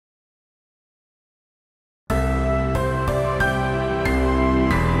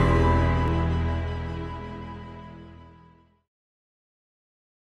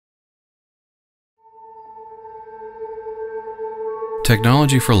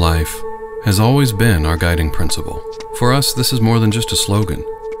Technology for life has always been our guiding principle. For us, this is more than just a slogan.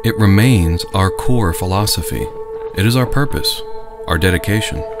 It remains our core philosophy. It is our purpose, our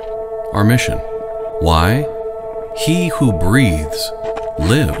dedication, our mission. Why? He who breathes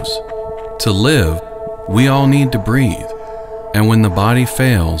lives. To live, we all need to breathe. And when the body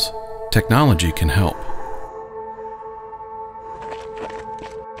fails, technology can help.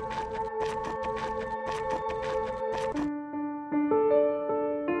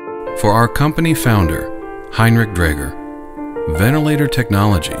 For our company founder, Heinrich Dräger, ventilator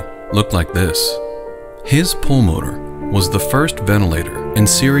technology looked like this. His pulmotor was the first ventilator in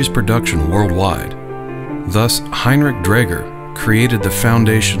series production worldwide. Thus, Heinrich Dräger created the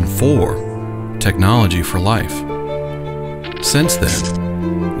foundation for technology for life. Since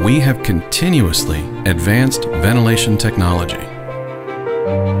then, we have continuously advanced ventilation technology.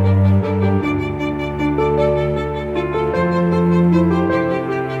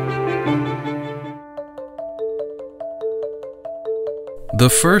 The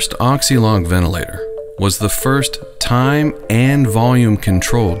first oxylog ventilator was the first time and volume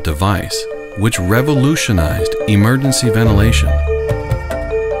controlled device which revolutionized emergency ventilation.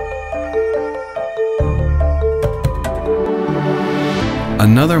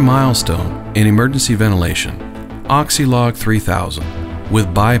 Another milestone in emergency ventilation, Oxylog 3000 with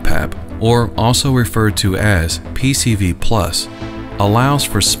BiPAP, or also referred to as PCV+, allows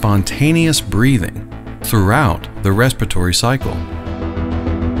for spontaneous breathing throughout the respiratory cycle.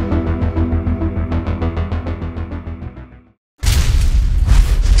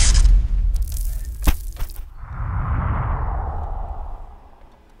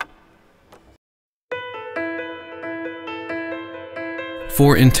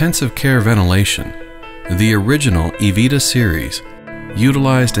 For intensive care ventilation, the original Evita series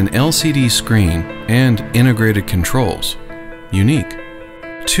utilized an LCD screen and integrated controls, unique.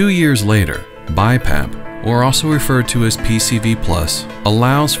 2 years later, BiPAP, or also referred to as PCV+,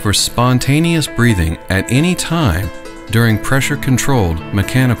 allows for spontaneous breathing at any time during pressure-controlled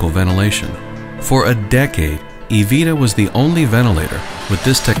mechanical ventilation. For a decade, Evita was the only ventilator with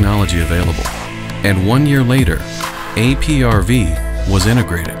this technology available, and 1 year later, APRV was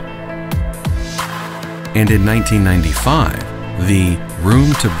integrated. And in 1995, the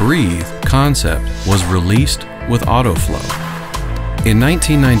room to breathe concept was released with AutoFlow. In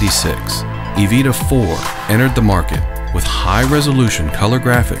 1996, Evita 4 entered the market with high-resolution color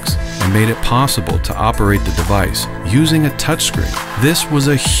graphics and made it possible to operate the device using a touchscreen. This was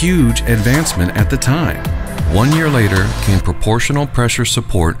a huge advancement at the time. 1 year later came proportional pressure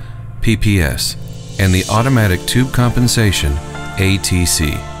support, PPS, and the automatic tube compensation,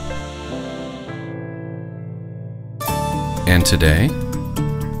 ATC. And today?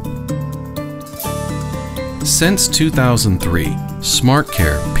 Since 2003,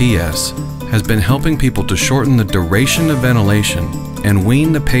 SmartCare PS has been helping people to shorten the duration of ventilation and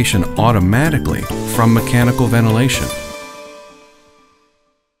wean the patient automatically from mechanical ventilation.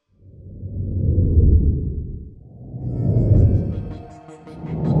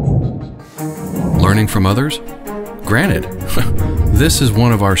 Learning from others? Granted, this is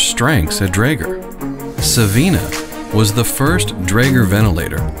one of our strengths at Dräger. Savina was the first Dräger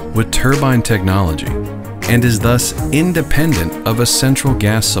ventilator with turbine technology and is thus independent of a central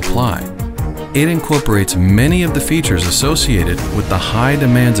gas supply. It incorporates many of the features associated with the high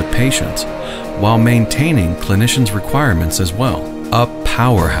demands of patients while maintaining clinicians' requirements as well. A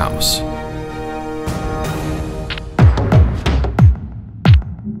powerhouse.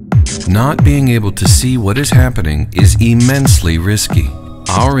 Not being able to see what is happening is immensely risky.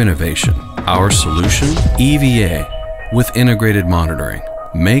 Our innovation, our solution, EVA, with integrated monitoring,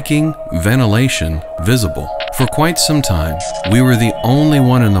 making ventilation visible. For quite some time, we were the only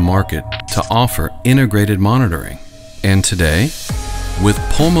one in the market to offer integrated monitoring. And today, with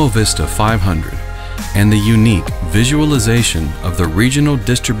PulmoVista 500 and the unique visualization of the regional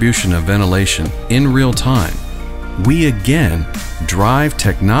distribution of ventilation in real time, we again drive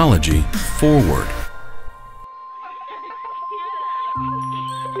technology forward.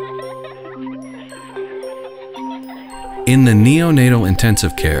 In the neonatal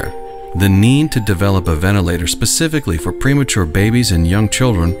intensive care, the need to develop a ventilator specifically for premature babies and young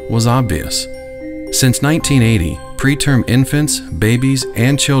children was obvious. Since 1980, preterm infants, babies,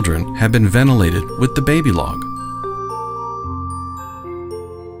 and children have been ventilated with the baby log.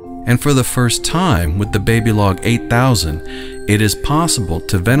 And for the first time with the BabyLog 8000, it is possible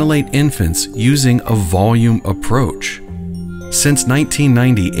to ventilate infants using a volume approach. Since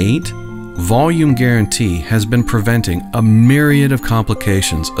 1998, volume guarantee has been preventing a myriad of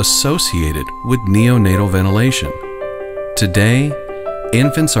complications associated with neonatal ventilation. Today,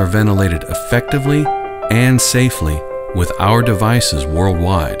 infants are ventilated effectively and safely with our devices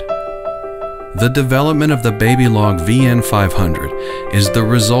worldwide. The development of the Babylog VN500 is the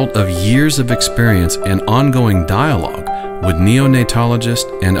result of years of experience and ongoing dialogue with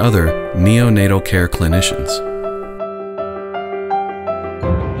neonatologists and other neonatal care clinicians.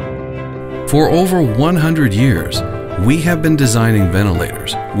 For over 100 years, we have been designing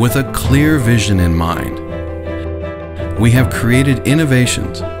ventilators with a clear vision in mind. We have created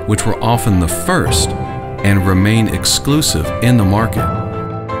innovations which were often the first and remain exclusive in the market.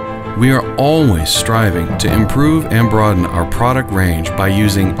 We are always striving to improve and broaden our product range by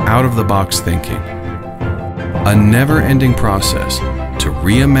using out-of-the-box thinking. A never-ending process to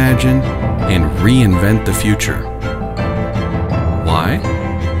reimagine and reinvent the future. Why?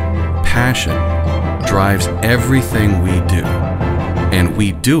 Passion drives everything we do, and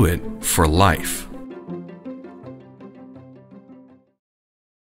we do it for life.